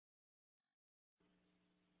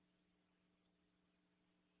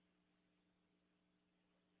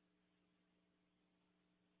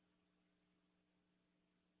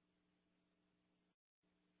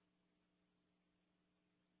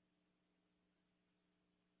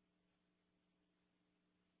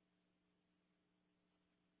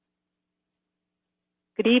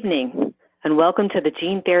Good evening, and welcome to the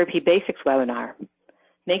Gene Therapy Basics webinar.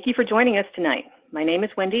 Thank you for joining us tonight. My name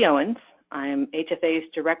is Wendy Owens. I am HFA's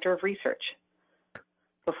Director of Research.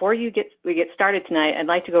 Before we get started tonight, I'd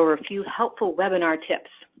like to go over a few helpful webinar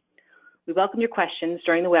tips. We welcome your questions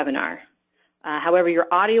during the webinar. However, your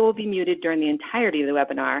audio will be muted during the entirety of the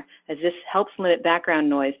webinar, as this helps limit background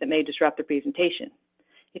noise that may disrupt the presentation.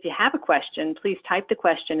 If you have a question, please type the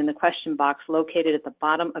question in the question box located at the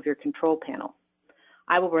bottom of your control panel.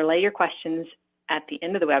 I will relay your questions at the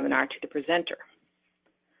end of the webinar to the presenter.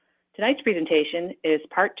 Tonight's presentation is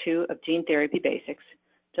part 2 of Gene Therapy Basics,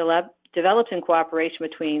 developed in cooperation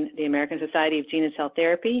between the American Society of Gene and Cell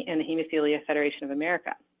Therapy and the Hemophilia Federation of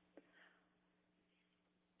America.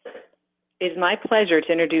 It is my pleasure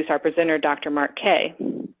to introduce our presenter, Dr. Mark Kay,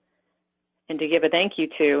 and to give a thank you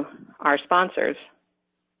to our sponsors,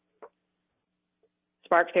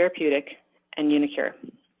 Spark Therapeutic and Unicure.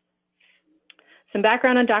 Some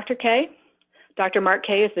background on Dr. Kay. Dr. Mark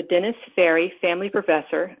Kay is the Dennis Ferry Family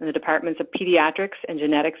Professor in the Departments of Pediatrics and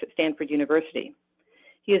Genetics at Stanford University.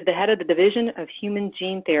 He is the head of the Division of Human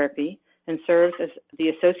Gene Therapy and serves as the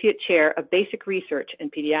Associate Chair of Basic Research in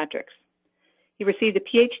Pediatrics. He received a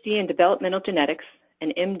PhD in Developmental Genetics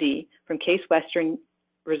and MD from Case Western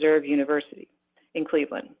Reserve University in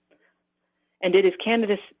Cleveland, and did his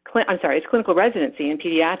clinical residency in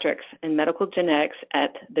pediatrics and medical genetics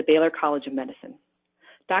at the Baylor College of Medicine.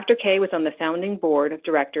 Dr. Kay was on the founding board of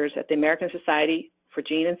directors at the American Society for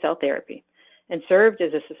Gene and Cell Therapy and served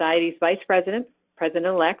as the Society's vice president,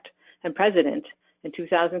 president-elect, and president in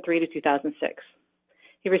 2003 to 2006.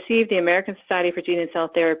 He received the American Society for Gene and Cell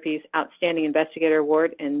Therapy's Outstanding Investigator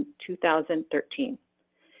Award in 2013.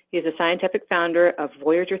 He is a scientific founder of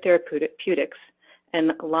Voyager Therapeutics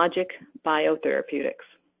and Logic Biotherapeutics.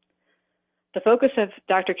 The focus of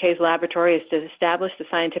Dr. Kay's laboratory is to establish the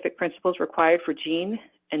scientific principles required for gene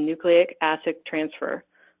and nucleic acid transfer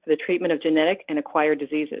for the treatment of genetic and acquired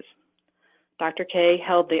diseases. Dr. Kay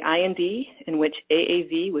held the IND in which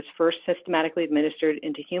AAV was first systematically administered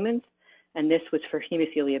into humans, and this was for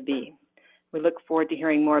hemophilia B. We look forward to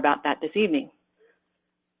hearing more about that this evening.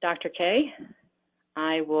 Dr. Kay,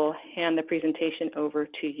 I will hand the presentation over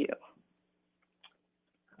to you.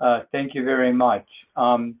 Thank you very much.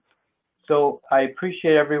 So I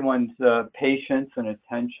appreciate everyone's patience and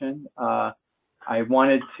attention. I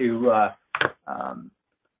wanted to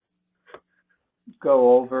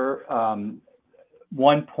go over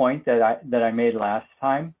one point that I made last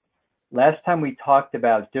time. Last time we talked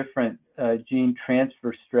about different gene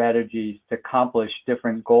transfer strategies to accomplish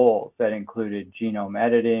different goals that included genome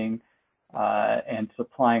editing and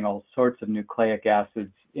supplying all sorts of nucleic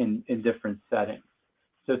acids in different settings.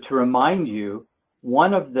 So to remind you,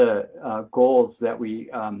 one of the goals that we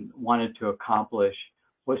wanted to accomplish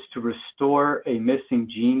was to restore a missing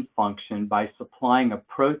gene function by supplying a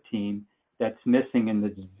protein that's missing in the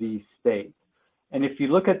disease state. And if you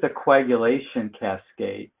look at the coagulation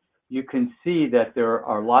cascade, you can see that there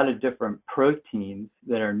are a lot of different proteins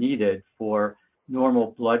that are needed for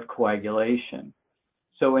normal blood coagulation.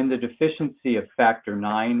 So in the deficiency of factor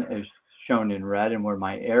 9, as shown in red and where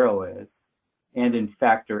my arrow is, and in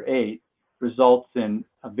factor 8, results in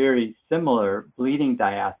a very similar bleeding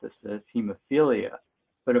diathesis, hemophilia.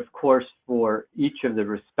 But of course, for each of the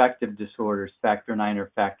respective disorders, factor 9 or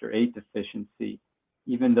factor 8 deficiency,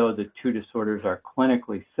 even though the two disorders are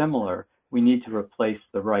clinically similar, we need to replace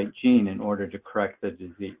the right gene in order to correct the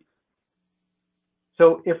disease.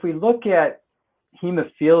 So if we look at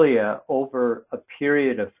hemophilia over a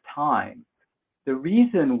period of time, the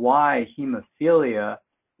reason why hemophilia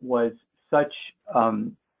was such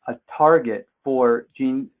a target for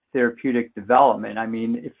gene therapeutic development. I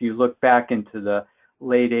mean, if you look back into the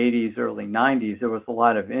late 80s, early 90s, there was a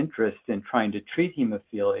lot of interest in trying to treat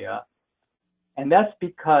hemophilia. And that's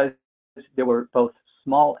because there were both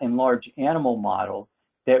small and large animal models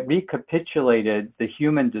that recapitulated the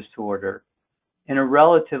human disorder in a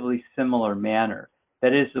relatively similar manner.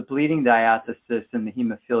 That is, the bleeding diathesis in the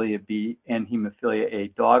hemophilia B and hemophilia A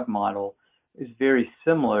dog model is very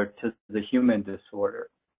similar to the human disorder.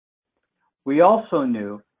 We also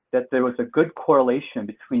knew that there was a good correlation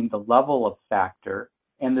between the level of factor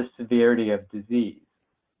and the severity of disease.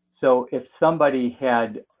 So if somebody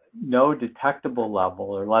had no detectable level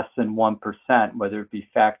or less than 1%, whether it be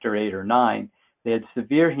factor 8 or 9, they had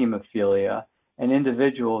severe hemophilia, and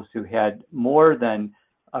individuals who had more than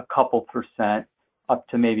a couple percent, up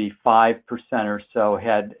to maybe 5% or so,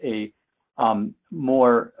 had a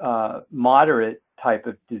more moderate type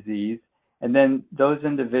of disease. And then those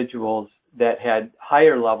individuals that had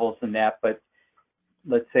higher levels than that, but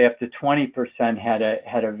let's say up to 20%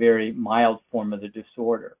 had a very mild form of the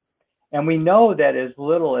disorder. And we know that as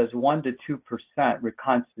little as 1 to 2%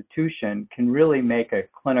 reconstitution can really make a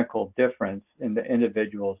clinical difference in the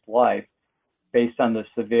individual's life based on the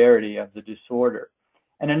severity of the disorder.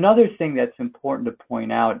 And another thing that's important to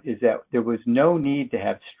point out is that there was no need to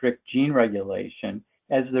have strict gene regulation,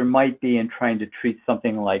 as there might be in trying to treat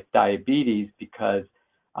something like diabetes, because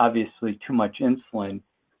obviously too much insulin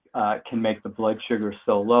can make the blood sugar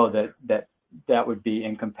so low that would be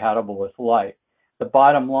incompatible with life. The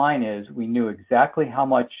bottom line is we knew exactly how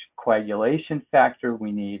much coagulation factor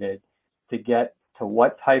we needed to get to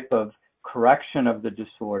what type of correction of the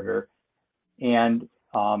disorder, and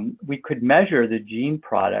we could measure the gene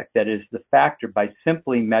product, that is the factor, by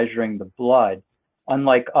simply measuring the blood,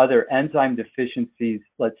 unlike other enzyme deficiencies,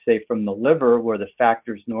 let's say from the liver where the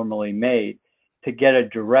factor is normally made. To get a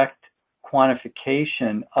direct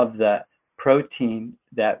quantification of the protein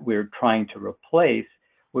that we're trying to replace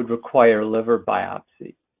would require liver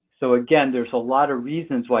biopsy. So again, there's a lot of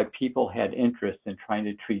reasons why people had interest in trying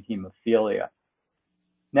to treat hemophilia.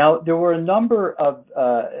 Now, there were a number of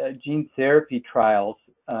gene therapy trials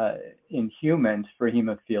in humans for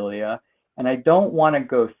hemophilia, and I don't want to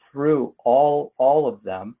go through all of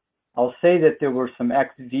them. I'll say that there were some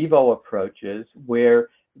ex vivo approaches where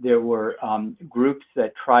there were groups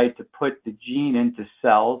that tried to put the gene into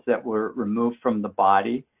cells that were removed from the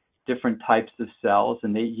body, different types of cells,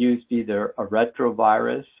 and they used either a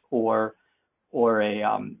retrovirus or a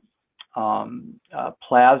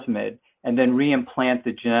plasmid, and then reimplant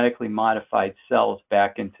the genetically modified cells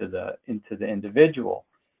back into the individual.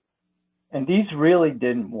 And these really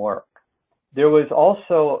didn't work. There was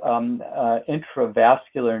also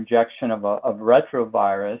intravascular injection of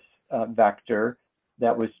retrovirus vector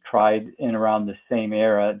that was tried in around the same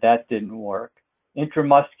era. That didn't work.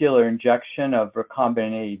 Intramuscular injection of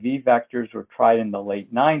recombinant AAV vectors were tried in the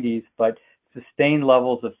late 90s, but sustained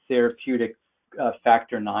levels of therapeutic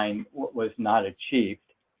factor IX was not achieved.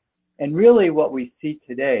 And really what we see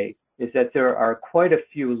today is that there are quite a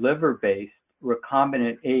few liver-based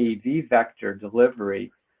recombinant AAV vector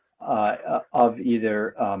delivery of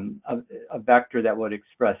either a vector that would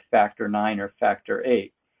express factor IX or factor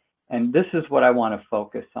VIII. And this is what I want to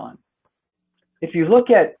focus on. If you look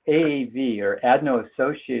at AAV, or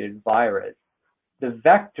adeno-associated virus, the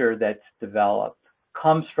vector that's developed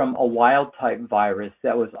comes from a wild-type virus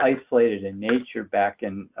that was isolated in nature back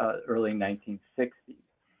in early 1960s.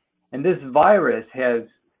 And this virus has,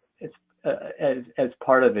 as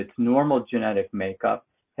part of its normal genetic makeup,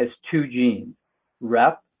 has two genes,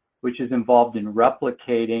 rep, which is involved in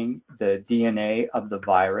replicating the DNA of the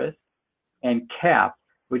virus, and cap,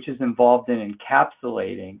 which is involved in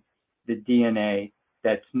encapsulating the DNA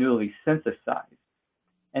that's newly synthesized.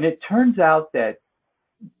 And it turns out that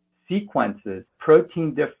sequences,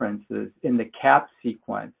 protein differences in the cap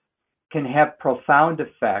sequence, can have profound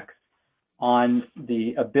effects on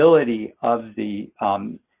the ability of the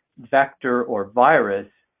vector or virus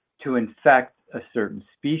to infect a certain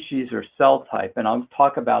species or cell type. And I'll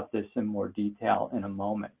talk about this in more detail in a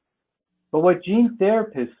moment. But what gene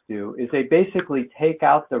therapists do is they basically take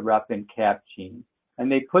out the rep and cap gene, and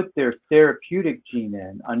they put their therapeutic gene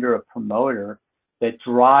in under a promoter that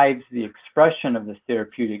drives the expression of the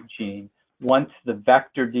therapeutic gene once the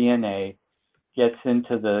vector DNA gets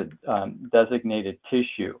into the designated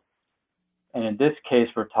tissue. And in this case,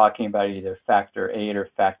 we're talking about either factor VIII or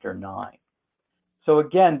factor IX. So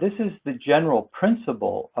again, this is the general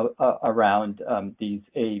principle around these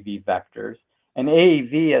AAV vectors. And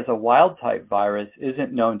AAV as a wild-type virus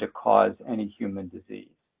isn't known to cause any human disease.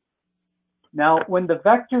 Now, when the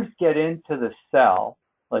vectors get into the cell,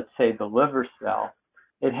 let's say the liver cell,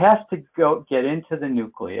 it has to get into the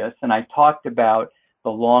nucleus. And I talked about the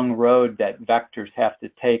long road that vectors have to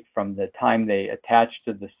take from the time they attach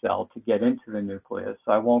to the cell to get into the nucleus.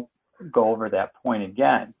 So I won't go over that point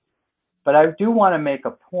again. But I do want to make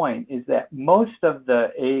a point is that most of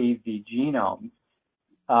the AAV genomes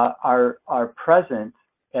are present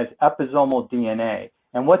as episomal DNA.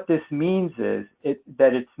 And what this means is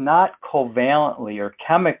that it's not covalently or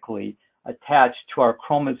chemically attached to our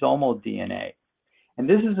chromosomal DNA. And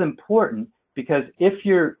this is important because if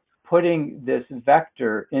you're putting this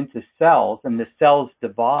vector into cells and the cells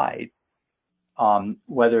divide,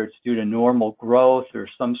 whether it's due to normal growth or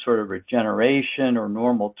some sort of regeneration or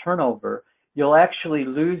normal turnover, you'll actually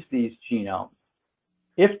lose these genomes.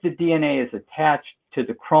 If the DNA is attached to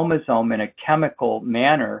the chromosome in a chemical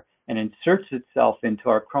manner and inserts itself into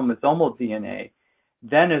our chromosomal DNA,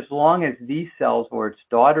 then as long as these cells or its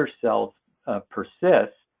daughter cells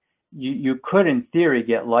persist, you could, in theory,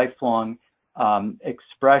 get lifelong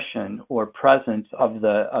expression or presence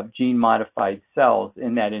of gene-modified cells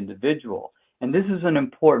in that individual. And this is an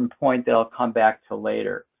important point that I'll come back to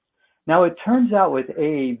later. Now, it turns out with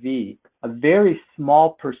AAV, a very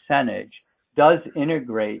small percentage does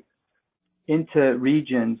integrate into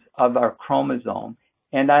regions of our chromosome.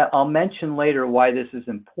 And I'll mention later why this is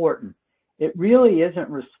important. It really isn't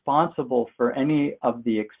responsible for any of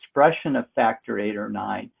the expression of factor 8 or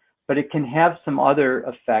 9, but it can have some other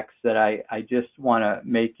effects that I just want to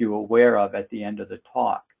make you aware of at the end of the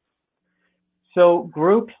talk. So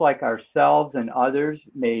groups like ourselves and others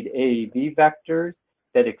made AAV vectors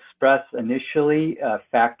that express initially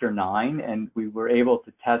factor 9, and we were able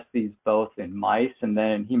to test these both in mice and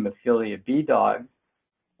then in hemophilia B dogs.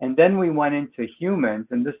 And then we went into humans,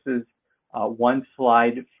 and this is one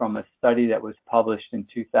slide from a study that was published in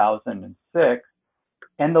 2006.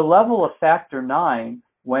 And the level of factor 9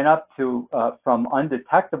 went up to from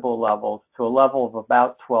undetectable levels to a level of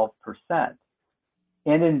about 12%.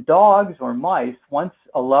 And in dogs or mice, once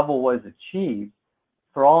a level was achieved,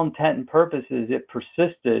 for all intent and purposes, it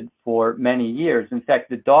persisted for many years. In fact,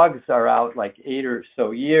 the dogs are out like 8 or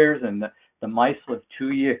so years, and the mice live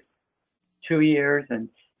 2 years, and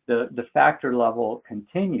the factor level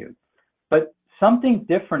continued. But something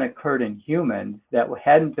different occurred in humans that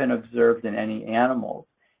hadn't been observed in any animals,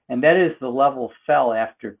 and that is the level fell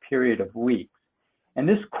after a period of weeks. And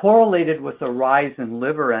this correlated with a rise in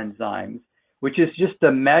liver enzymes, which is just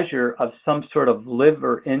a measure of some sort of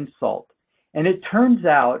liver insult. And it turns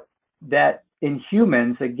out that in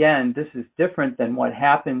humans, again, this is different than what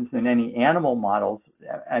happens in any animal models,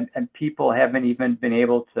 and people haven't even been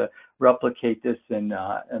able to replicate this in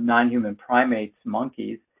non-human primates,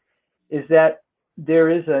 monkeys, is that there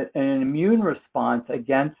is an immune response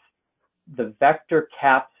against the vector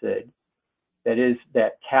capsid, that is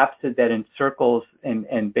that capsid that encircles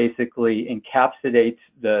and basically encapsulates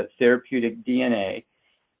the therapeutic DNA,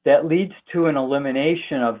 that leads to an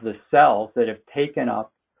elimination of the cells that have taken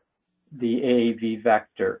up the AAV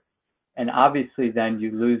vector. And obviously then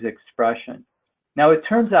you lose expression. Now it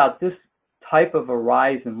turns out this type of a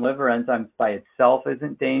rise in liver enzymes by itself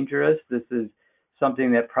isn't dangerous. This is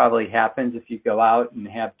something that probably happens if you go out and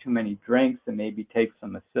have too many drinks and maybe take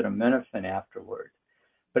some acetaminophen afterwards.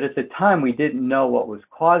 But at the time we didn't know what was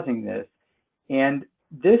causing this. And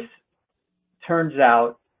this turns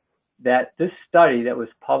out that this study that was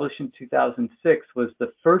published in 2006 was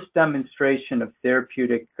the first demonstration of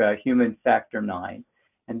therapeutic human factor 9.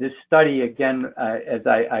 And this study, again, as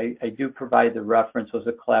I do provide the reference, was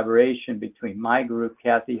a collaboration between my group,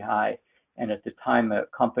 Kathy High, and at the time a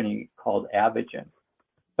company called Avogen.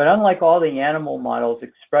 But unlike all the animal models,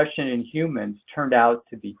 expression in humans turned out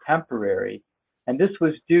to be temporary. And this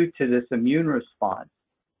was due to this immune response.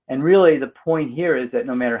 And really the point here is that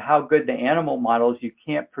no matter how good the animal models, you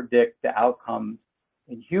can't predict the outcomes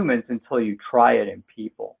in humans until you try it in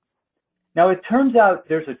people. Now it turns out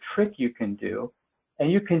there's a trick you can do,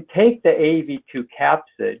 and you can take the AAV2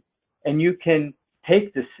 capsid and you can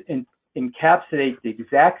take this and encapsulate the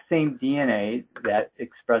exact same DNA that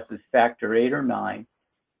expresses factor 8 or 9,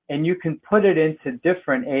 and you can put it into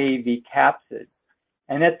different AAV capsids.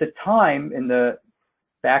 And at the time, in the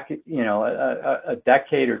back, a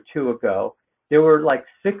decade or two ago, there were like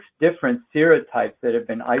 6 different serotypes that have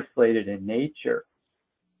been isolated in nature.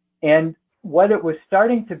 And what it was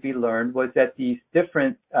starting to be learned was that these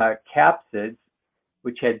different capsids,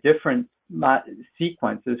 which had different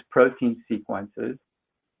sequences, protein sequences,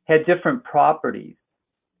 had different properties.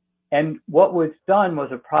 And what was done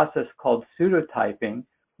was a process called pseudotyping,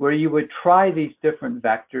 where you would try these different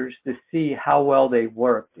vectors to see how well they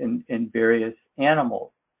worked in various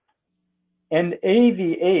animals. And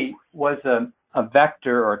AAV8 was a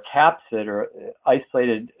vector or capsid or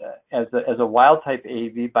isolated as a wild type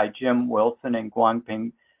AAV by Jim Wilson and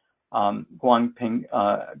Guangping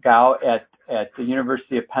Gao at the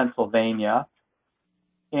University of Pennsylvania.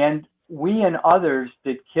 And we and others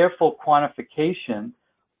did careful quantification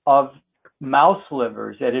of mouse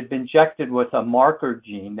livers that had been injected with a marker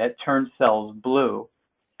gene that turns cells blue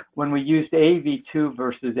when we used AAV2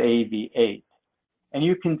 versus AAV8. And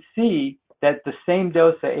you can see that the same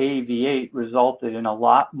dose of AAV8 resulted in a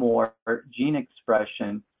lot more gene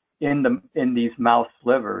expression in these mouse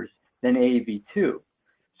livers than AAV2.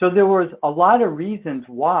 So there was a lot of reasons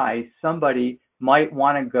why somebody might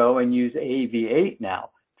want to go and use AAV8 now.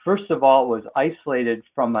 First of all, it was isolated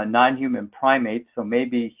from a non-human primate, so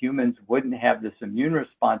maybe humans wouldn't have this immune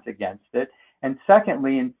response against it. And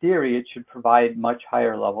secondly, in theory, it should provide much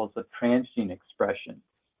higher levels of transgene expression.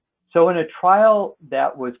 So in a trial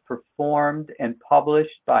that was performed and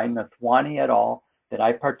published by Nathwani et al., that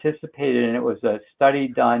I participated in. It was a study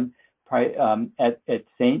done at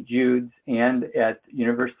St. Jude's and at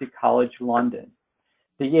University College London.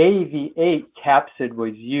 The AAV8 capsid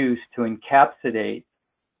was used to encapsulate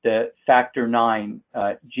the factor IX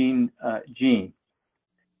gene.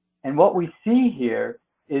 And what we see here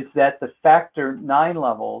is that the factor IX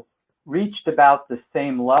levels reached about the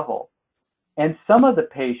same level. And some of the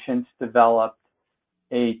patients developed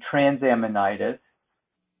a transaminitis,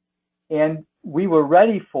 and we were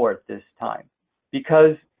ready for it this time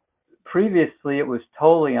because previously it was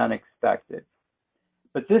totally unexpected.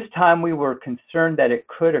 But this time we were concerned that it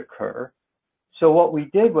could occur. So what we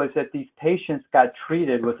did was that these patients got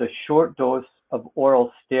treated with a short dose of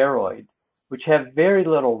oral steroids, which have very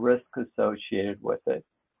little risk associated with it.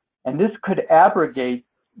 And this could abrogate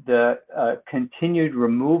the continued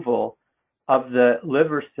removal of the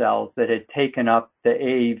liver cells that had taken up the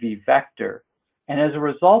AAV vector. And as a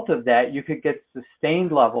result of that, you could get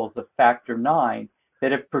sustained levels of factor IX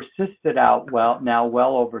that have persisted out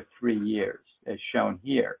well over 3 years, as shown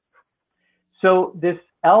here. So this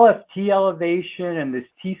LFT elevation and this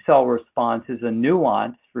T cell response is a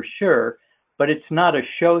nuance for sure, but it's not a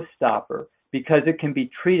showstopper because it can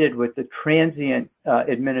be treated with the transient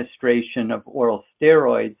administration of oral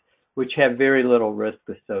steroids, which have very little risk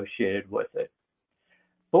associated with it.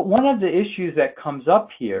 But one of the issues that comes up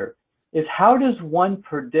here is how does one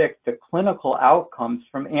predict the clinical outcomes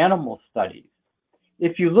from animal studies?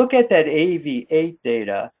 If you look at that AAV8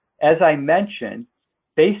 data, as I mentioned,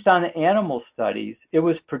 based on animal studies, it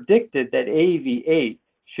was predicted that AAV8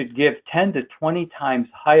 should give 10 to 20 times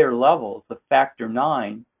higher levels of factor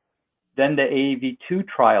IX than the AAV2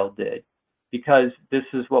 trial did, because this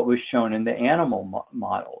is what was shown in the animal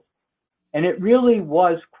models. And it really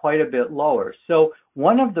was quite a bit lower. So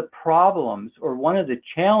one of the problems or one of the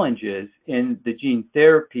challenges in the gene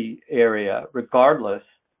therapy area, regardless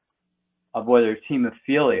of whether it's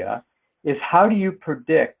hemophilia, is how do you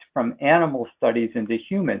predict from animal studies into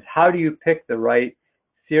humans? How do you pick the right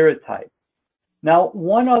serotype? Now,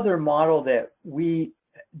 one other model that we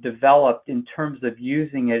developed in terms of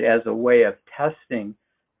using it as a way of testing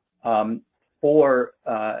for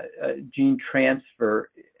gene transfer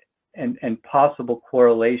and possible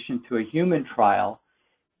correlation to a human trial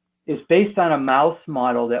is based on a mouse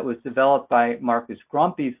model that was developed by Marcus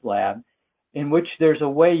Grumpy's lab, in which there's a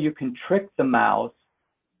way you can trick the mouse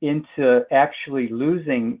into actually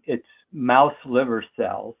losing its mouse liver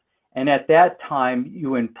cells. And at that time,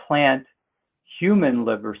 you implant human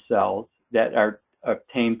liver cells that are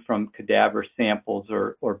obtained from cadaver samples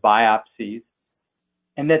or biopsies,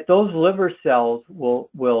 and that those liver cells will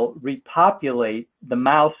repopulate the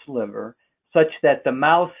mouse liver such that the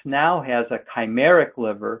mouse now has a chimeric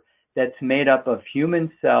liver that's made up of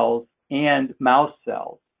human cells and mouse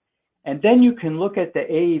cells. And then you can look at the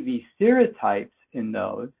AAV serotypes in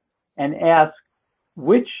those and ask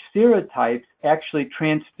which serotypes actually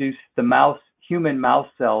transduce the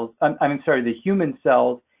human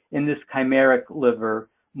cells in this chimeric liver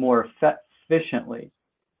more efficiently.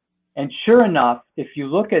 And sure enough, if you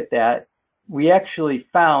look at that, we actually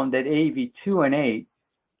found that AAV2 and 8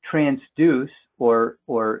 transduce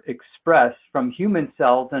or express from human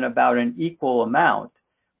cells in about an equal amount,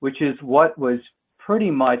 which is what was pretty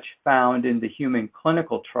much found in the human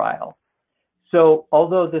clinical trial. So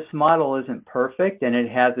although this model isn't perfect and it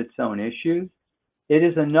has its own issues, it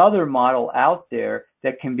is another model out there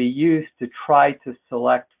that can be used to try to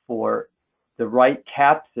select for the right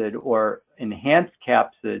capsid or enhanced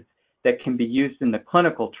capsids that can be used in the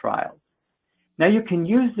clinical trials. Now you can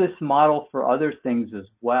use this model for other things as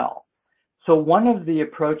well. So one of the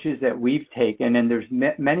approaches that we've taken, and there's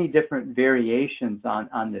many different variations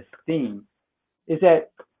on this theme, is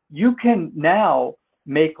that you can now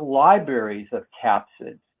make libraries of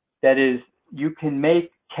capsids. That is, you can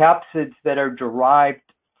make capsids that are derived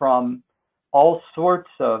from all sorts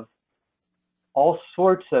of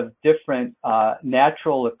different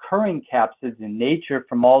natural occurring capsids in nature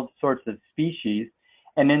from all sorts of species.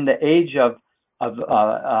 And in the age of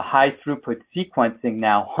high throughput sequencing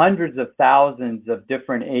now, hundreds of thousands of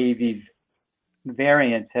different AAV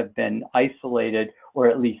variants have been isolated or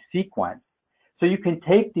at least sequenced. So you can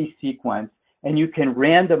take these sequences and you can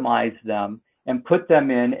randomize them and put them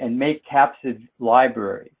in and make capsid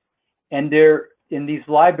libraries. And in these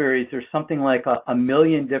libraries, there's something like a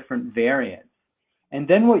million different variants. And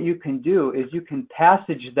then what you can do is you can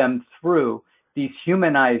passage them through these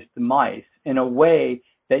humanized mice in a way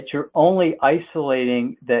that you're only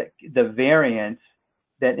isolating the variants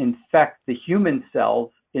that infect the human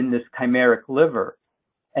cells in this chimeric liver.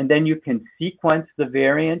 And then you can sequence the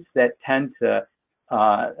variants that tend to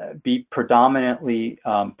be predominantly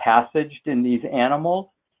passaged in these animals,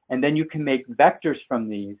 and then you can make vectors from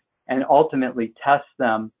these and ultimately test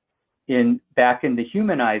them back in the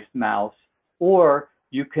humanized mouse, or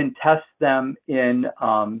you can test them in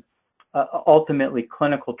ultimately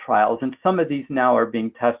clinical trials, and some of these now are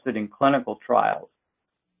being tested in clinical trials.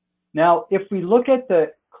 Now, if we look at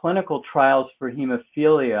the clinical trials for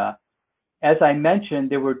hemophilia, as I mentioned,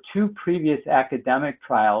 there were 2 previous academic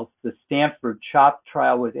trials, the Stanford CHOP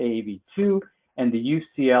trial with AAV2 and the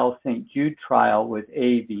UCL St. Jude trial with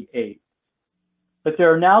AAV8. But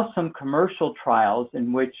there are now some commercial trials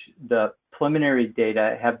in which the preliminary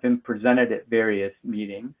data have been presented at various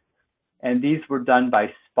meetings. And these were done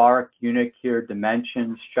by Spark, Unicure,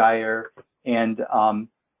 Dimensions, Shire, and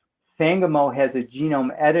Sangamo has a genome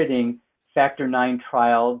editing factor IX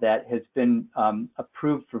trial that has been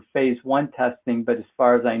approved for phase 1 testing, but as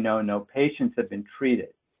far as I know, no patients have been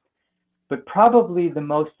treated. But probably the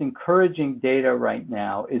most encouraging data right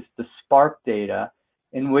now is the Spark data,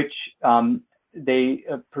 in which they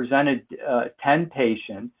presented 10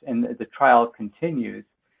 patients, and the trial continues,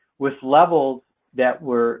 with levels that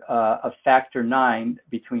were of factor IX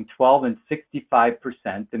between 12 and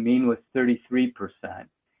 65%. The mean was 33%.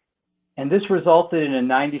 And this resulted in a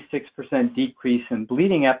 96% decrease in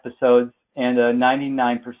bleeding episodes and a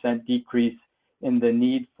 99% decrease in the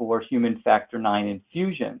need for human factor IX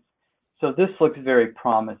infusions. So this looks very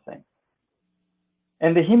promising.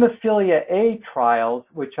 And the hemophilia A trials,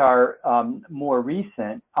 which are more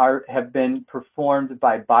recent, have been performed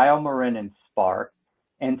by BioMarin and Spark.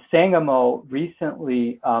 And Sangamo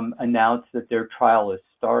recently announced that their trial is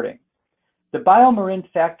starting. The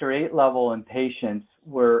BioMarin factor VIII level in patients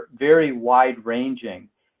were very wide-ranging,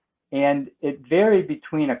 and it varied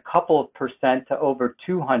between a couple of percent to over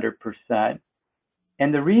 200%.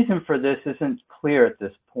 And the reason for this isn't clear at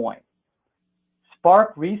this point.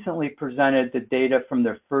 Spark recently presented the data from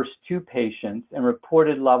their first 2 patients and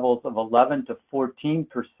reported levels of 11 to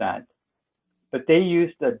 14%, but they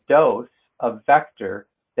used a dose of vector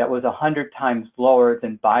that was 100 times lower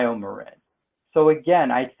than BioMarin. So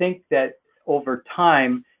again, I think that over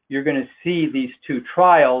time, you're going to see these 2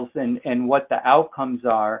 trials and what the outcomes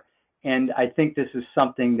are. And I think this is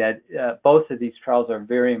something that both of these trials are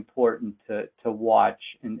very important to watch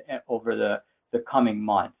over the coming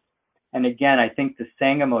months. And again, I think the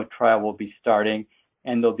Sangamo trial will be starting,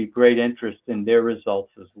 and there'll be great interest in their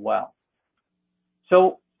results as well.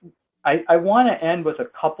 So I want to end with a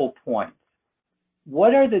couple points.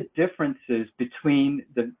 What are the differences between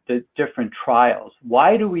the different trials?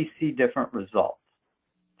 Why do we see different results?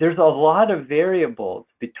 There's a lot of variables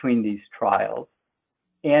between these trials,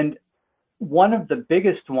 and one of the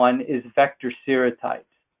biggest one is vector serotypes.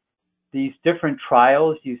 These different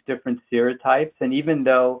trials use different serotypes, and even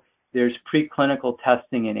though there's preclinical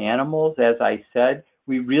testing in animals, as I said,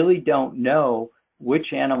 we really don't know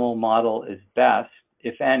which animal model is best,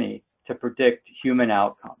 if any, to predict human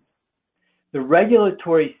outcomes. The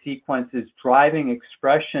regulatory sequences driving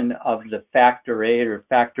expression of the factor VIII or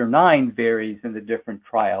factor IX varies in the different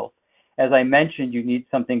trials. As I mentioned, you need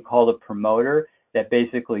something called a promoter that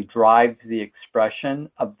basically drives the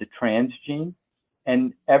expression of the transgene.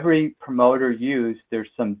 And every promoter used, there's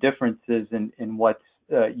some differences in what's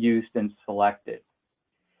used and selected.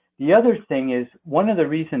 The other thing is, one of the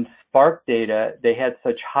reasons Spark data, they had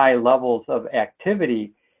such high levels of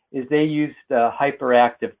activity, is they used the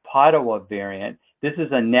hyperactive Padua variant. This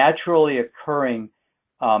is a naturally occurring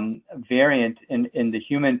variant in the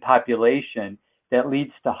human population that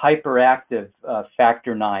leads to hyperactive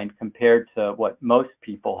factor IX compared to what most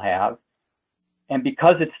people have. And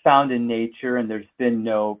because it's found in nature and there's been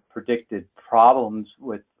no predicted problems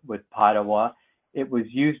with Padua, it was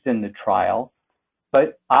used in the trial.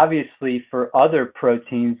 But obviously for other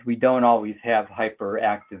proteins, we don't always have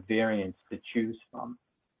hyperactive variants to choose from.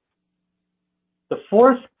 The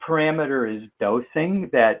fourth parameter is dosing,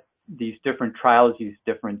 that these different trials use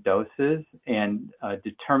different doses, and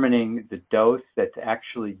determining the dose that's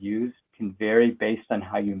actually used can vary based on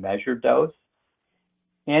how you measure dose.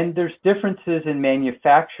 And there's differences in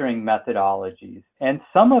manufacturing methodologies. And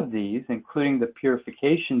some of these, including the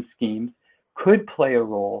purification schemes, could play a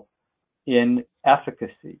role in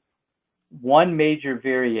efficacy. One major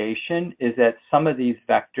variation is that some of these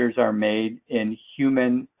vectors are made in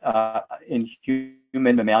human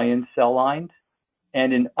mammalian cell lines,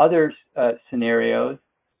 and in other scenarios,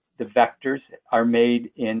 the vectors are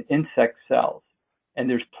made in insect cells. And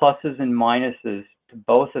there's pluses and minuses to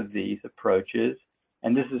both of these approaches,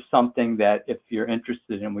 and this is something that, if you're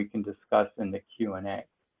interested in, we can discuss in the Q&A.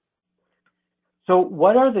 So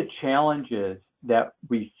what are the challenges that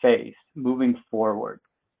we face moving forward.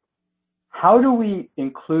 How do we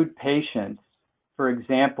include patients, for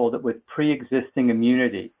example, that with pre-existing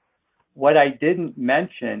immunity? What I didn't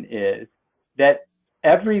mention is that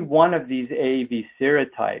every one of these AAV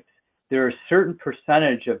serotypes, there are a certain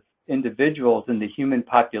percentage of individuals in the human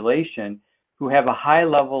population who have a high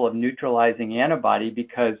level of neutralizing antibody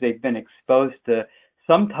because they've been exposed to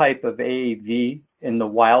some type of AAV in the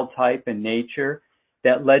wild type in nature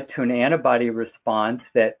that led to an antibody response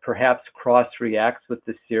that perhaps cross-reacts with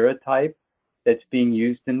the serotype that's being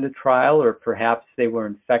used in the trial, or perhaps they were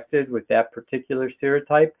infected with that particular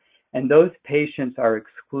serotype, and those patients are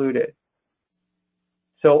excluded.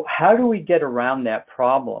 So how do we get around that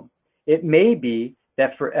problem? It may be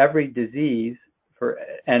that for every disease, for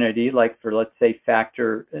entity, like for, let's say,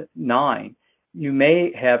 factor 9, you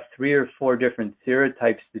may have 3 or 4 different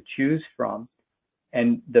serotypes to choose from,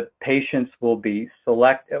 and the patients will be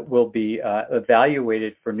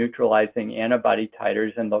evaluated for neutralizing antibody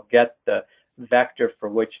titers, and they'll get the vector for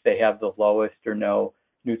which they have the lowest or no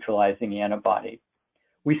neutralizing antibody.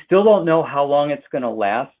 We still don't know how long it's going to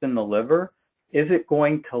last in the liver. Is it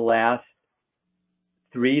going to last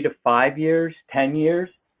 3 to 5 years, 10 years?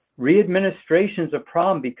 Readministration is a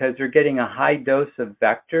problem because they're getting a high dose of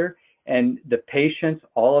vector, and the patients,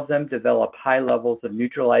 all of them, develop high levels of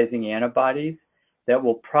neutralizing antibodies that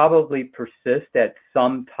will probably persist at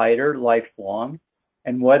some titer lifelong.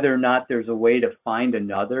 And whether or not there's a way to find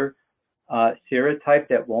another serotype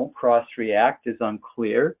that won't cross-react is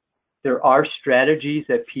unclear. There are strategies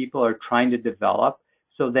that people are trying to develop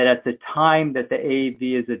so that at the time that the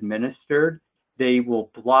AAV is administered, they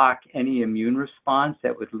will block any immune response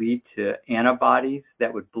that would lead to antibodies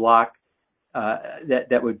that would block,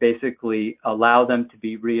 that would basically allow them to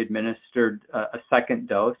be readministered a second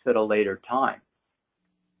dose at a later time.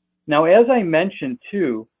 Now, as I mentioned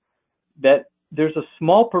too, that there's a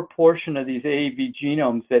small proportion of these AAV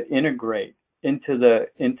genomes that integrate into the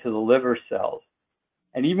liver cells.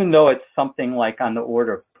 And even though it's something like on the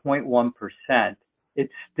order of 0.1%,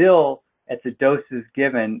 it's still, at the doses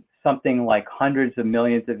given, something like hundreds of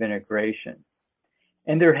millions of integrations.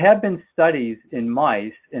 And there have been studies in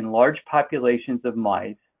mice, in large populations of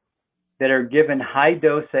mice, that are given high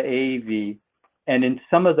dose of AAV, and in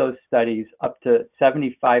some of those studies, up to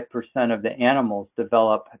 75% of the animals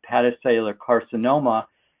develop hepatocellular carcinoma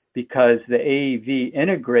because the AAV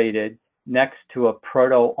integrated next to a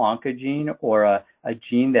proto-oncogene, or a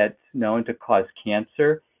gene that's known to cause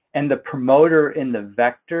cancer, and the promoter in the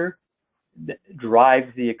vector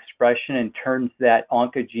drives the expression and turns that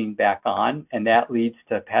oncogene back on, and that leads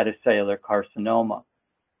to hepatocellular carcinoma.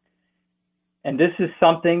 And this is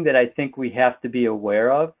something that I think we have to be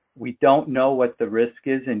aware of. We don't know what the risk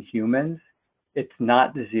is in humans. It's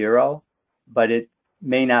not 0, but it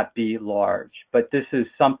may not be large. But this is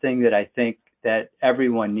something that I think that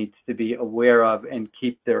everyone needs to be aware of and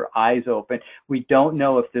keep their eyes open. We don't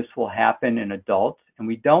know if this will happen in adults, and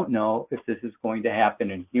we don't know if this is going to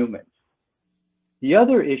happen in humans. The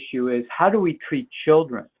other issue is, how do we treat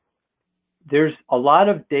children? There's a lot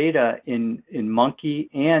of data in monkey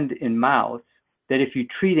and in mouse that if you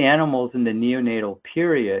treat animals in the neonatal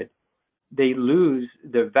period, they lose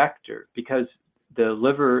the vector because the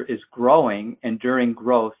liver is growing, and during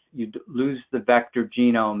growth, you lose the vector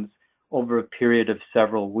genomes over a period of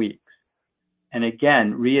several weeks. And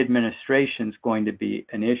again, readministration is going to be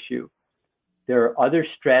an issue. There are other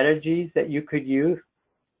strategies that you could use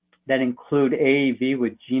that include AAV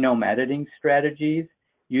with genome editing strategies,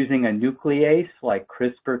 using a nuclease like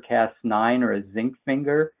CRISPR-Cas9 or a zinc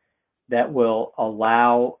finger that will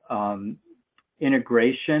allow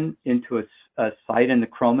integration into a site in the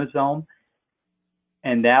chromosome,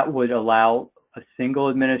 and that would allow a single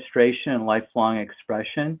administration and lifelong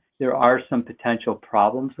expression. There are some potential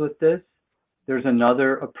problems with this. There's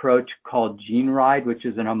another approach called gene ride, which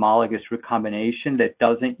is an homologous recombination that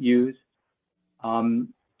doesn't use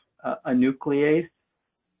a nuclease,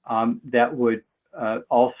 that would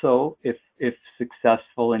also, if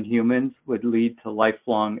successful in humans, would lead to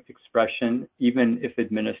lifelong expression, even if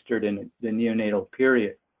administered in the neonatal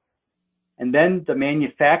period. And then the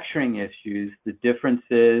manufacturing issues, the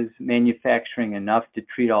differences, manufacturing enough to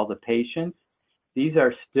treat all the patients, these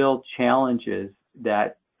are still challenges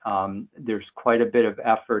that there's quite a bit of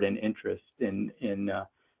effort and interest in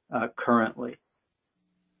currently.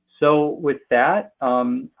 So with that,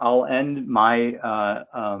 I'll end my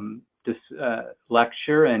this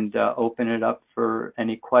lecture and open it up for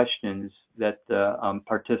any questions that the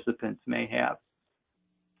participants may have.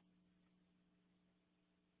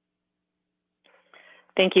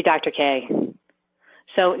 Thank you, Dr. Kay.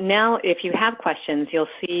 So now if you have questions, you'll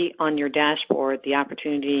see on your dashboard the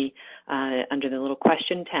opportunity under the little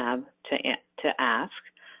question tab to ask.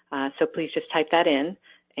 So please just type that in,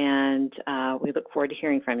 and we look forward to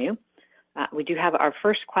hearing from you. We do have our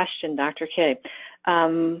first question, Dr. K.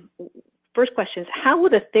 First question is, how will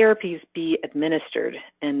the therapies be administered?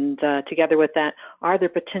 And together with that, are there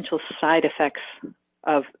potential side effects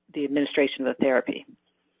of the administration of the therapy?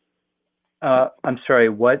 I'm sorry,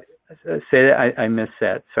 what? Say that, I missed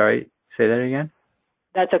that. Sorry, say that again.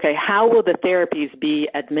 That's okay. How will the therapies be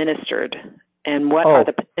administered, and what are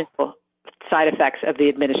the potential side effects of the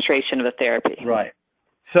administration of the therapy? Right.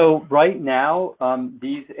 So right now,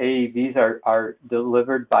 these AAVs are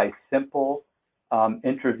delivered by simple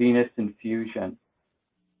intravenous infusion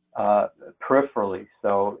peripherally.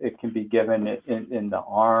 So it can be given in the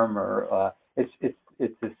arm, or it's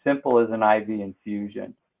as simple as an IV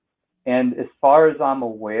infusion. And as far as I'm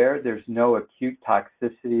aware, there's no acute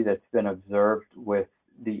toxicity that's been observed with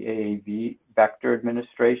the AAV vector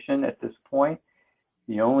administration at this point.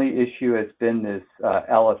 The only issue has been this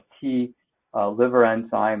LFT liver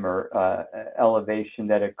enzyme or elevation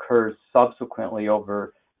that occurs subsequently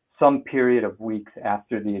over some period of weeks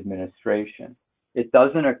after the administration. It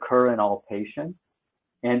doesn't occur in all patients,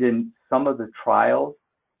 and in some of the trials,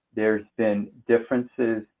 there's been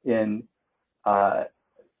differences in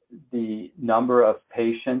the number of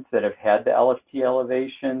patients that have had the LFT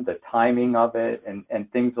elevation, the timing of it,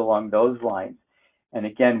 and things along those lines. And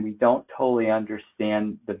again, we don't totally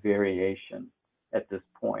understand the variation at this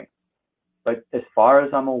point. But as far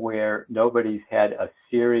as I'm aware, nobody's had a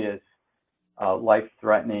serious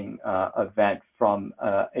life-threatening event from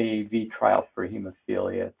AAV trial for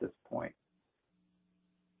hemophilia at this point.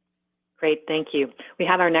 Great, thank you. We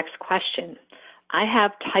have our next question. I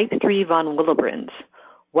have type 3 von Willebrand's.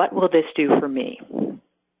 What will this do for me?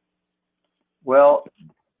 Well,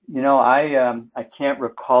 you know, I can't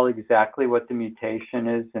recall exactly what the mutation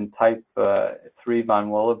is in type 3 von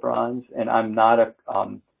Willebrand's, and I'm not a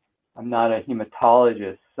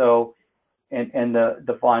hematologist. So, and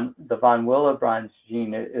the von Willebrand's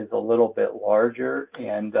gene is a little bit larger,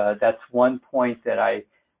 and that's one point that I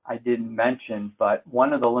didn't mention. But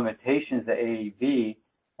one of the limitations of AAV,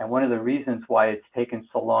 and one of the reasons why it's taken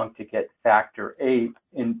so long to get factor VIII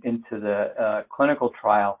into the clinical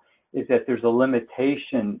trial, is that there's a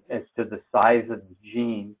limitation as to the size of the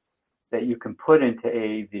gene that you can put into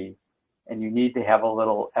AAV, and you need to have a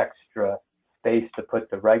little extra space to put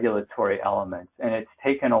the regulatory elements. And it's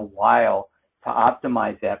taken a while to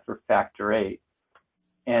optimize that for factor VIII.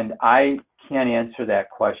 And I can't answer that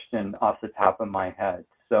question off the top of my head.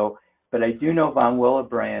 So, but I do know von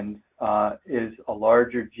Willebrand's is a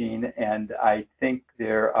larger gene, and I think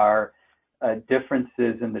there are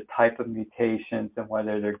differences in the type of mutations and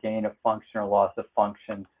whether they're gain of function or loss of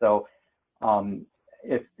function. So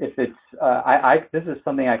if it's, this is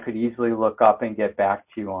something I could easily look up and get back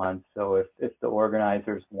to you on. So if the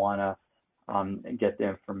organizers want to get the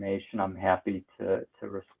information, I'm happy to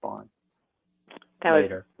respond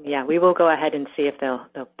later. Yeah, we will go ahead and see if they'll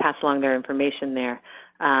pass along their information there.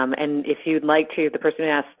 And if you'd like to, the person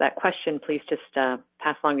who asked that question, please just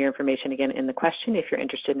pass along your information again in the question if you're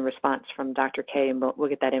interested in response from Dr. K, and we'll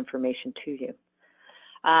get that information to you.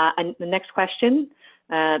 And the next question,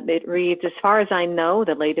 it reads, as far as I know,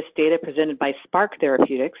 the latest data presented by Spark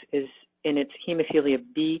Therapeutics is in its hemophilia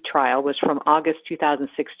B trial was from August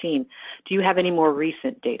 2016. Do you have any more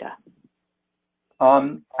recent data?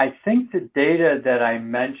 I think the data that I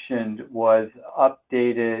mentioned was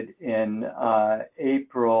updated in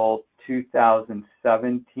April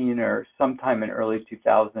 2017 or sometime in early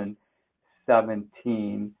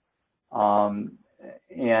 2017, and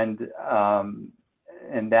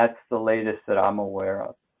that's the latest that I'm aware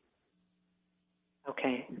of.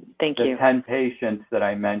 Okay, thank you. The 10 patients that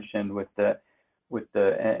I mentioned where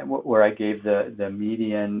I gave the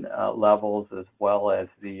median levels as well as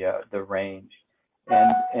the range.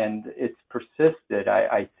 And it's persisted.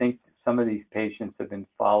 I think some of these patients have been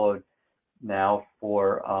followed now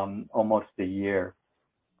for almost a year.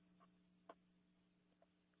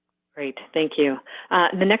 Great, thank you.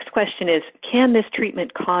 The next question is, can this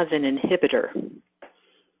treatment cause an inhibitor?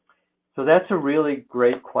 So that's a really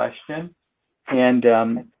great question. And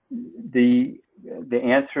the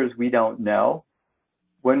answer is we don't know.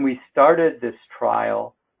 When we started this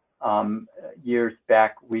trial years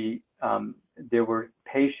back, there were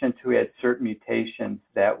patients who had certain mutations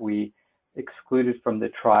that we excluded from the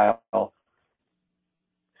trial.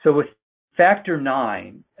 So with factor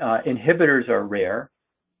IX, inhibitors are rare,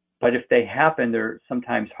 but if they happen, they're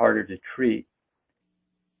sometimes harder to treat.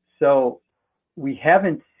 So we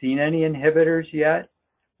haven't seen any inhibitors yet,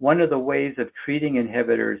 one of the ways of treating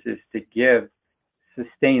inhibitors is to give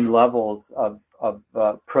sustained levels of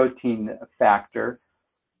protein factor.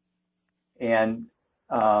 And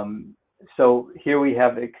so here we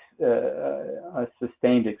have a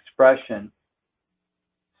sustained expression.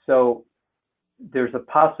 So there's a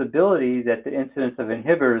possibility that the incidence of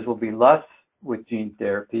inhibitors will be less with gene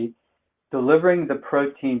therapy. Delivering the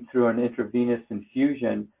protein through an intravenous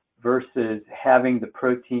infusion versus having the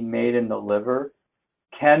protein made in the liver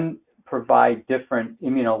can provide different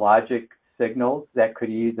immunologic signals that could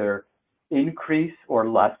either increase or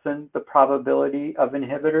lessen the probability of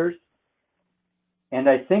inhibitors. And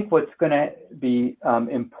I think what's going to be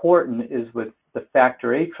important is with the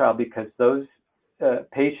factor VIII trial, because those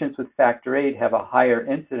patients with factor VIII have a higher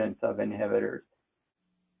incidence of inhibitors.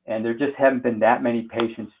 And there just haven't been that many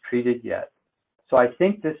patients treated yet. So I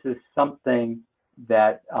think this is something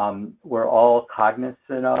that we're all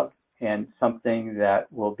cognizant of and something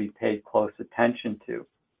that will be paid close attention to.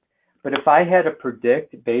 But if I had to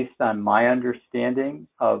predict based on my understanding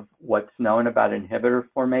of what's known about inhibitor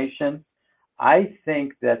formation, I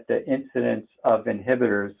think that the incidence of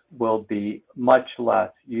inhibitors will be much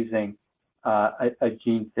less using a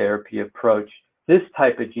gene therapy approach, this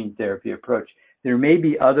type of gene therapy approach. There may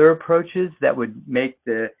be other approaches that would make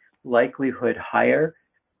the likelihood higher,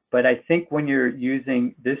 but I think when you're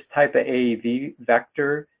using this type of AAV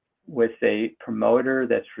vector with a promoter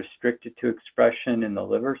that's restricted to expression in the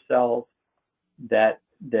liver cells, that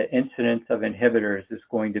the incidence of inhibitors is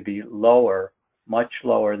going to be lower, much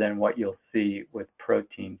lower than what you'll see with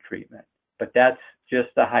protein treatment. But that's just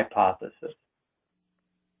a hypothesis.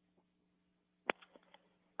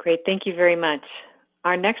 Great, thank you very much.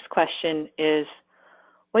 Our next question is,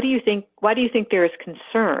 why do you think there is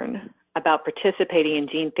concern about participating in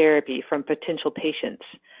gene therapy from potential patients?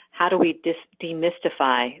 How do we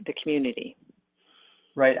demystify the community?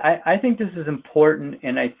 Right, I think this is important,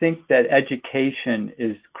 and I think that education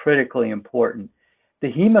is critically important.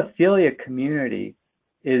 The hemophilia community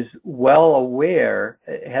is well aware,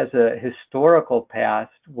 has a historical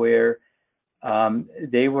past where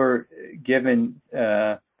they were given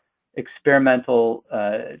experimental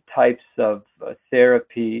types of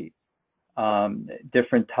therapy,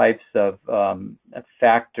 different types of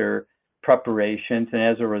factor preparations, and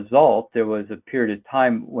as a result, there was a period of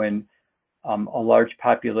time when a large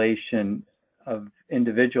population of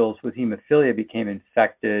individuals with hemophilia became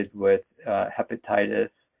infected with hepatitis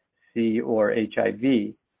C or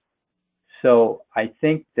HIV. So I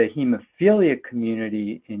think the hemophilia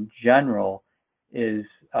community in general is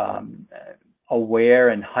aware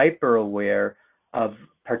and hyper aware of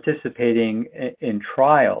participating in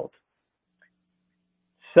trials.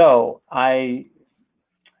 So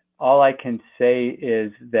all I can say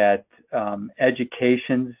is that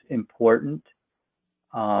education's important,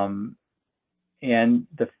 and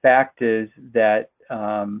the fact is that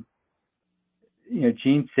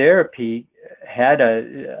gene therapy had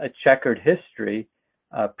a checkered history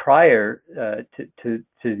prior to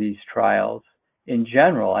these trials. In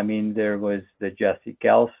general, I mean, there was the Jesse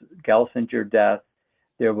Gelsinger death.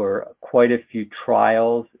 There were quite a few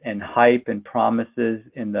trials and hype and promises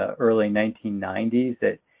in the early 1990s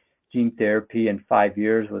that gene therapy in 5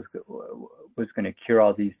 years was going to cure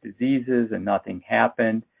all these diseases, and nothing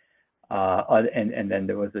happened. And then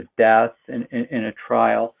there was a death in a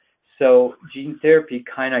trial. So gene therapy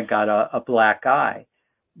kind of got a black eye,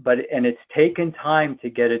 and it's taken time to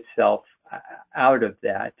get itself out of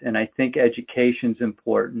that. And I think education's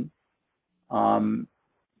important. And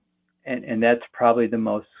that's probably the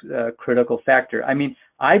most critical factor. I mean,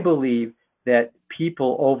 I believe that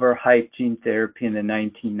people overhyped gene therapy in the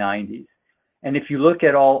 1990s. And if you look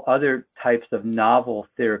at all other types of novel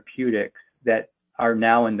therapeutics that are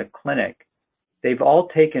now in the clinic, they've all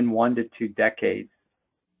taken 1 to 2 decades.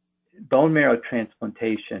 Bone marrow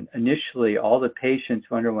transplantation, initially all the patients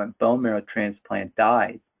who underwent bone marrow transplant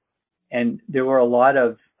died. And there were a lot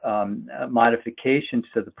of modifications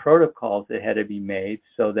to the protocols that had to be made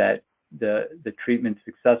so that the treatment's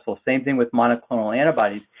successful. Same thing with monoclonal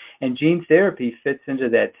antibodies. And gene therapy fits into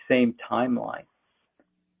that same timeline.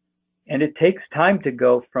 And it takes time to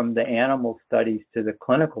go from the animal studies to the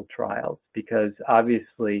clinical trials, because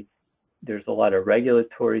obviously there's a lot of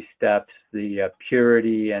regulatory steps, the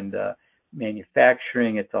purity and the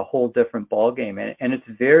manufacturing. It's a whole different ballgame, and it's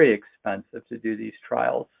very expensive to do these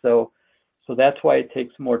trials. So that's why it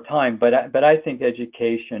takes more time. But I think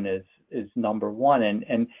education is number one.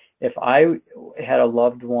 And if I had a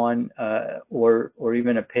loved one or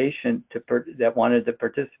even a patient that wanted to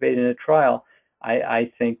participate in a trial,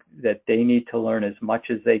 I think that they need to learn as much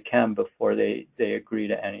as they can before they agree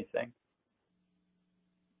to anything.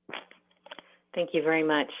 Thank you very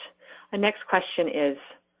much. The next question is,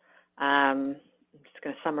 I'm just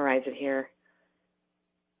going to summarize it here.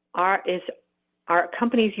 Are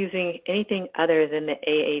companies using anything other than the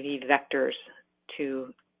AAV vectors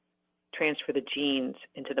to transfer the genes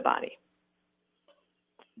into the body?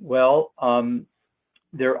 Well,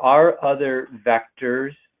 there are other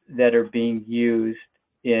vectors that are being used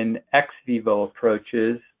in ex vivo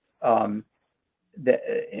approaches and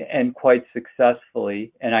quite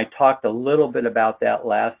successfully. And I talked a little bit about that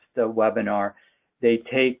last webinar. They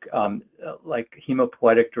take like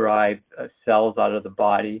hematopoietic-derived cells out of the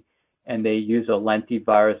body, and they use a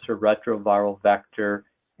lentivirus or retroviral vector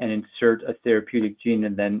and insert a therapeutic gene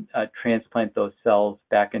and then transplant those cells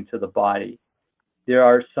back into the body. There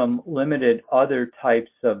are some limited other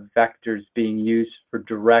types of vectors being used for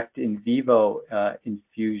direct in vivo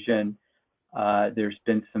infusion. There's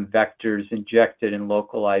been some vectors injected in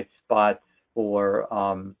localized spots for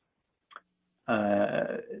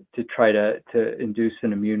to try to induce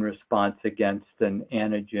an immune response against an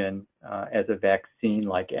antigen as a vaccine,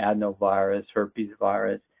 like adenovirus, herpes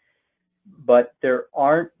virus. But there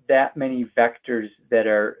aren't that many vectors that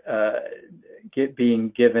are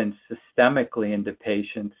being given systemically into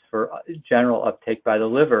patients for general uptake by the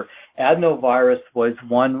liver. Adenovirus was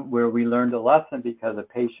one where we learned a lesson because a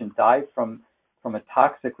patient died from a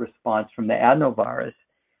toxic response from the adenovirus.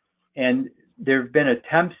 And there have been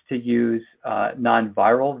attempts to use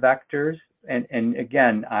non-viral vectors. And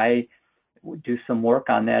again, I do some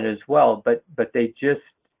work on that as well, but they just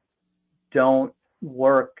don't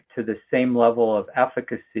work to the same level of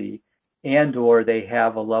efficacy, and or they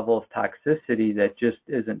have a level of toxicity that just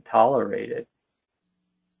isn't tolerated.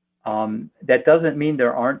 That doesn't mean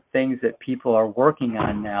there aren't things that people are working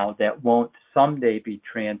on now that won't someday be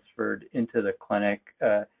transferred into the clinic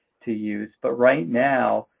to use. But right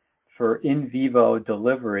now, for in vivo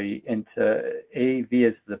delivery into AAV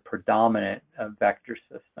is the predominant vector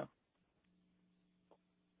system.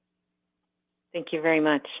 Thank you very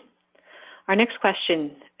much. Our next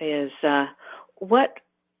question is,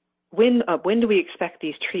 when do we expect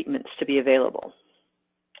these treatments to be available?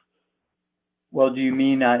 Well, do you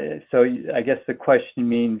mean, so I guess the question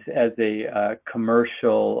means as a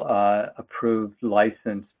commercial approved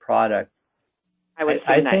licensed product? I would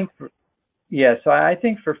assume that. Yeah, so I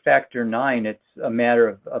think for factor IX, it's a matter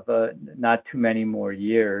of not too many more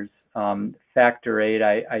years. Factor VIII,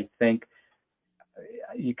 I think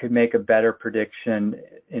you could make a better prediction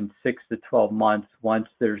in 6 to 12 months once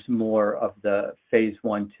there's more of the phase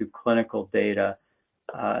 1-2 clinical data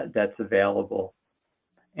that's available.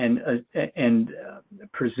 And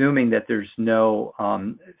presuming that there's no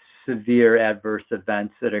severe adverse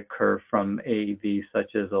events that occur from AAV,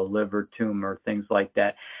 such as a liver tumor, things like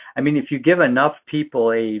that. I mean, if you give enough people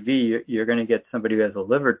AAV, you're going to get somebody who has a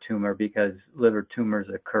liver tumor because liver tumors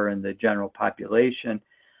occur in the general population.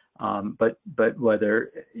 But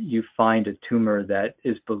whether you find a tumor that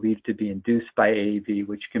is believed to be induced by AAV,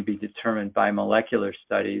 which can be determined by molecular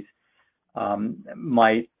studies,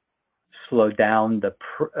 might slow down the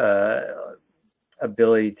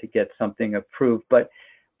ability to get something approved. But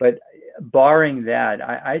barring that,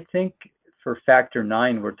 I think for factor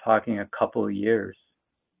IX, we're talking a couple of years.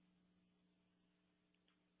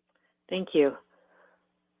 Thank you.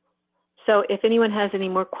 So if anyone has any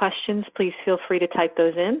more questions, please feel free to type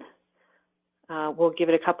those in. We'll give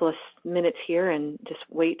it a couple of minutes here and just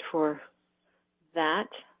wait for that.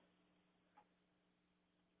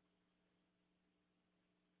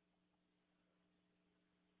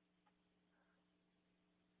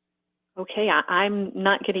 Okay, I'm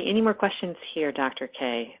not getting any more questions here, Dr.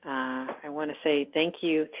 K. I want to say thank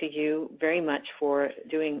you to you very much for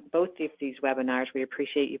doing both of these webinars. We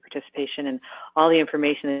appreciate your participation and all the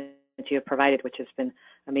information that you have provided, which has been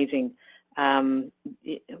amazing.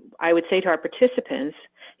 I would say to our participants,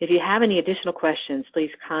 if you have any additional questions,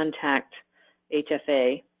 please contact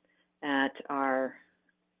HFA at our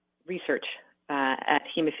research at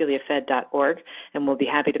hemophiliafed.org, and we'll be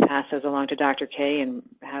happy to pass those along to Dr. K and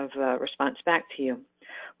have a response back to you.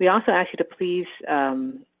 We also ask you to please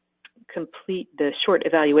complete the short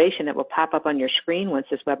evaluation that will pop up on your screen once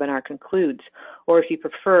this webinar concludes, or if you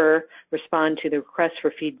prefer, respond to the request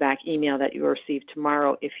for feedback email that you will receive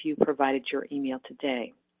tomorrow if you provided your email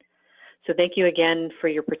today. So thank you again for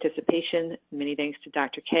your participation. Many thanks to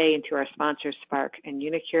Dr. K and to our sponsors, Spark and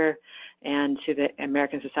Unicure, and to the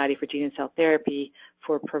American Society for Gene and Cell Therapy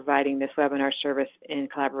for providing this webinar service in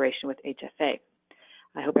collaboration with HFA.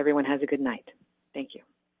 I hope everyone has a good night. Thank you.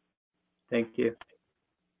 Thank you.